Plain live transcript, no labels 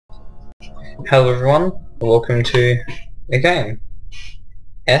Hello everyone, welcome to a game.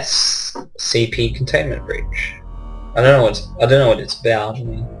 SCP Containment Breach. I don't know what it's about. I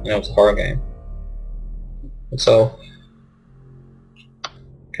mean, you know, it's a horror game. So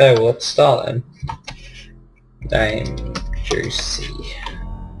okay, well, let's start then. Game juicy.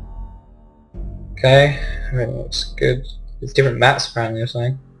 Okay, everything looks good. There's different maps apparently or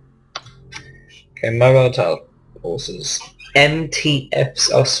something. Okay, mobile teleforces.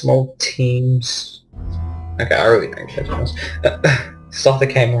 MTFs are small teams. Okay, I really think that's start the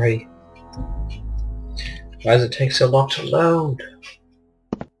game already. Why does it take so long to load?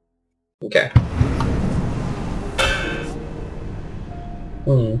 Okay.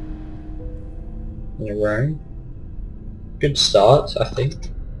 In a room. Good start, I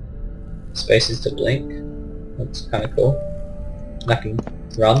think. Spaces to blink. That's kind of cool. I can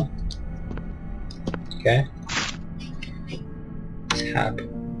run. Okay. Tab.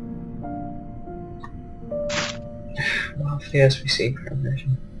 Well, for the SVC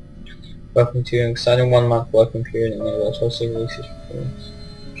preparation. Welcome to an exciting 1 month working period and they'll also releases performance.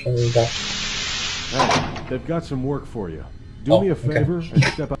 Show me that. Hey, they've got some work for you. Do me a favor and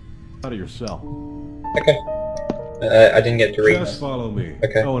step out of your cell. Okay. I didn't get to read. Just follow me.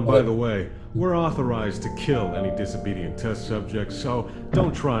 Okay. Oh, and by the way, we're authorized to kill any disobedient test subjects, so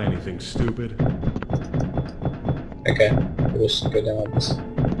don't try anything stupid. Okay. We'll just go down like this.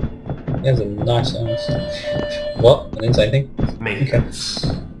 There's a nice house. What? I didn't say anything. Maintenance.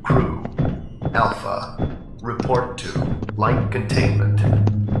 Okay. Crew. Alpha. Report to light containment.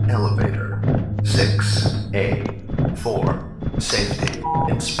 Elevator. 6A4. Safety.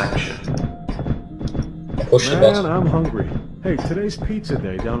 Inspection. Push the button. Man, I'm hungry. Hey, today's pizza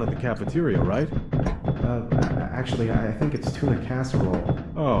day down at the cafeteria, right? Actually, I think it's tuna casserole.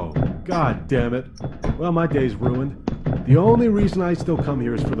 Oh, god damn it. Well, my day's ruined. The only reason I still come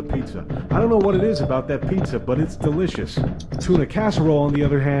here is for the pizza. I don't know what it is about that pizza, but it's delicious. Tuna casserole, on the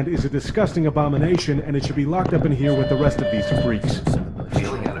other hand, is a disgusting abomination, and it should be locked up in here with the rest of these freaks.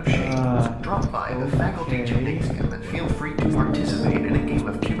 Feeling out of shape? Drop by the faculty gymnasium and feel free to participate in a game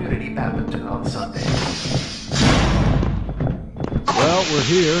of community badminton on Sunday. Well, we're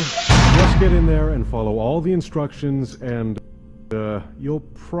here. Just get in there and follow all the instructions, and you'll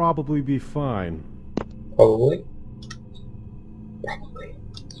probably be fine. Probably.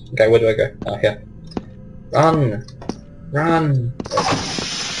 Okay, where do I go? Oh, here. Run! Run!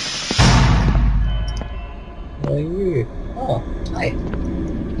 Where are you? Oh, hi.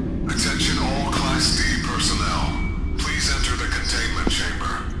 Attention all Class D personnel. Please enter the containment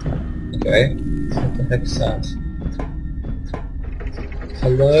chamber. Okay. What the heck is that?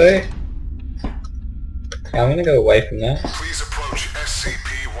 Hello? Okay, I'm gonna go away from that. Please approach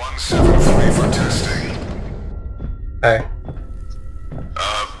SCP-173 for testing. Oh.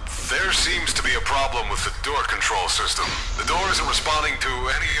 There seems to be a problem with the door control system. The door isn't responding to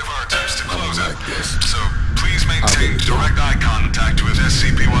any of our attempts to close it. So please maintain direct eye contact with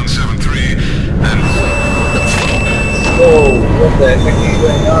SCP-173 and... Whoa, what the heck are you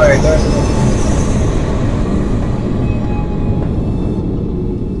doing? No, don't...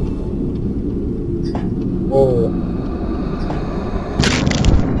 Whoa.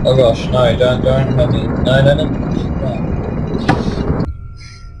 Oh gosh, no, don't hurt me. No.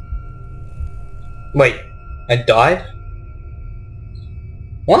 Wait, I died?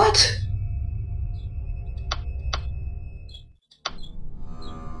 What?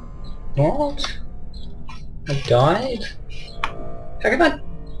 What? I died? How come I...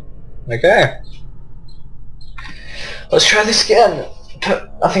 Okay. Let's try this again.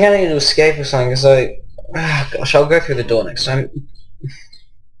 I think I need to escape or something, so... gosh, I'll go through the door next time.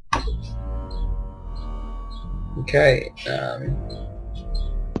 Okay,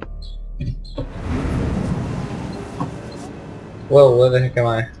 Whoa, where the heck am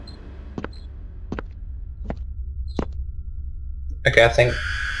I? Okay, I think...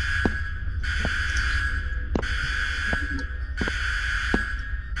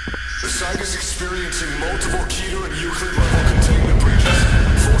 The site is experiencing multiple Keter and Euclid level containment breaches.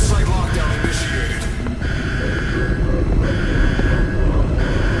 Full site lockdown initiated.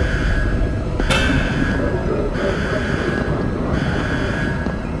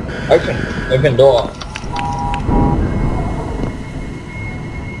 Open door.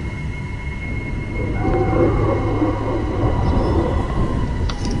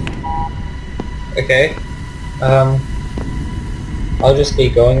 Okay. I'll just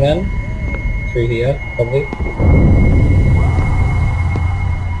keep going then. Through here, probably.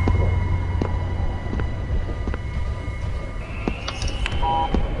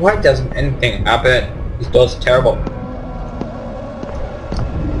 Why doesn't anything happen? These doors are terrible.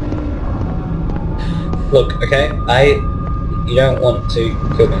 Look, okay? You don't want to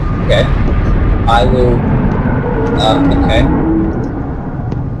kill me, okay? I will... okay.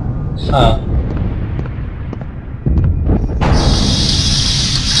 Huh.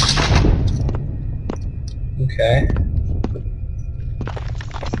 Okay.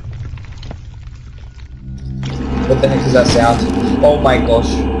 What the heck is that sound? Oh my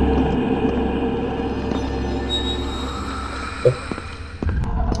gosh.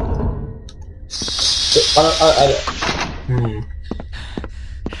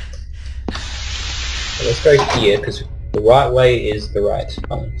 Let's go here, because the right way is the right.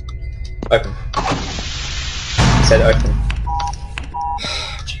 Open. I said open.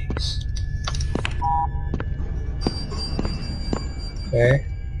 Jeez. Okay.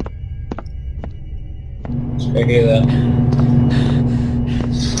 Let's go here then.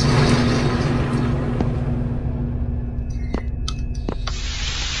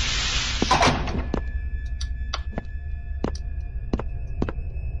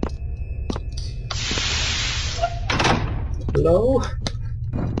 Hello?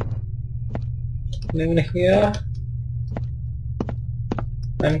 Anyone here?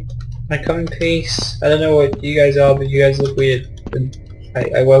 I come in peace. I don't know what you guys are, but you guys look weird.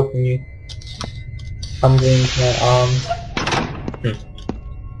 I welcome you. Humbling into my arms.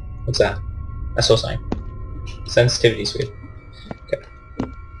 What's that? I saw something. Sensitivity's weird. Okay.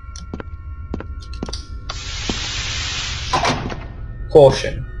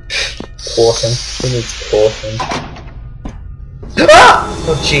 Caution. Caution. Who needs caution? Ah!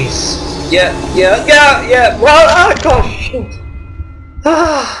 Oh jeez. Yeah. Well, ah, gosh.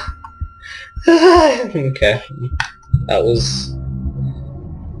 Ah. Okay. That was...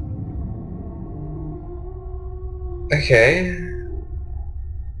 Okay.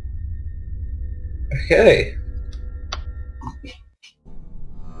 Okay.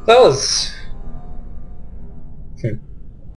 That was...